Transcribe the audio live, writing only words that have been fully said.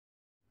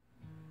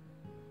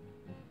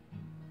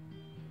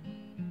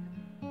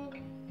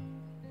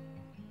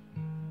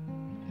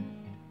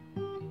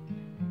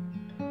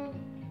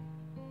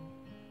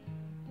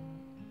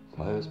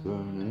Fire's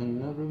burning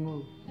in every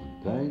move,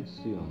 and pain's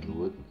the only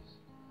witness.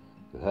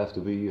 You have to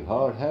be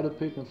hard-headed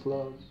picking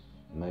flowers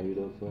made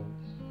of us.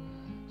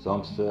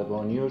 Some step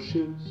on your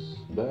shoes,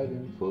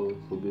 begging for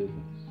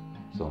forgiveness.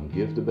 Some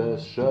give the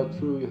best shot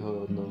through your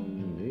heart,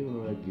 don't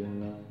even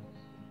recognize.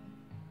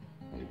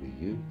 Maybe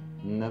you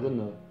never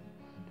know.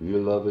 Do you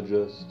love her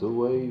just the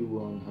way you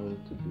want her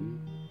to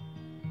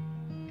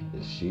be?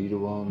 Is she the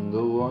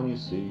one you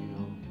see,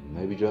 or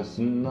maybe just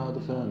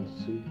another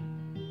fantasy?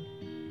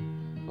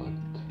 But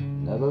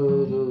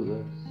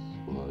nevertheless,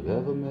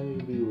 whatever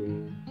may be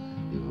real,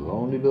 you're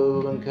only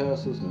building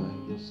castles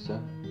made of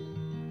sand.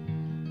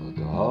 But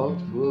the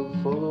heart will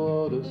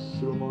follow others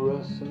through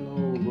morass and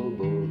over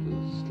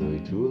borders,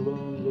 straight to a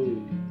lonely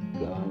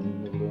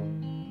kind of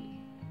land.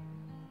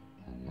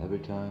 And every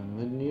time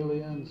it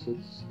nearly ends,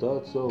 it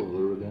starts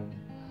over again.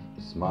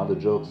 A smile, a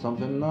joke,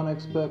 something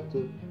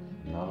unexpected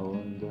now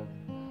and then.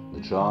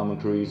 The charm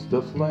increased,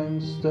 the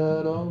flames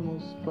that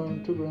almost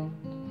burned to ground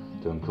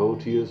turn cold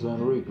tears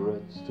and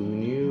regrets to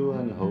new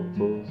and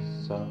hopeful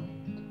sound.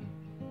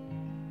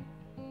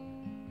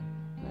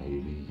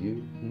 Maybe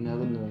you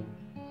never know.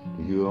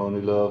 Do you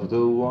only love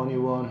the one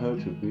you want her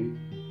to be?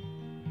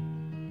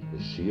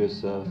 Is she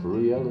herself a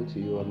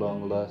reality, or at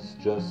long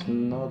last just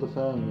another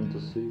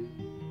fantasy?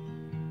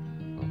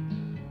 But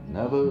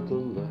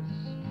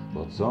nevertheless,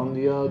 what's on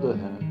the other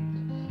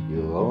hand?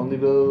 You're only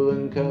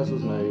building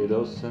castles made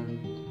of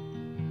sand.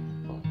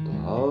 But the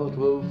heart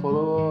will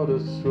follow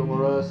others through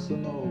morass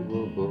and over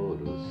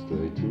borders,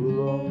 straight to a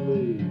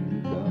lonely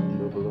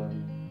kind of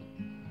land.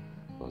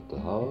 But the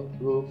heart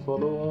will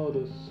follow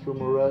others through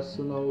morass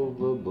and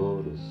over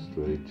borders,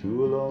 straight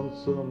to a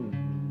lonesome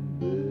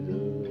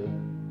bitter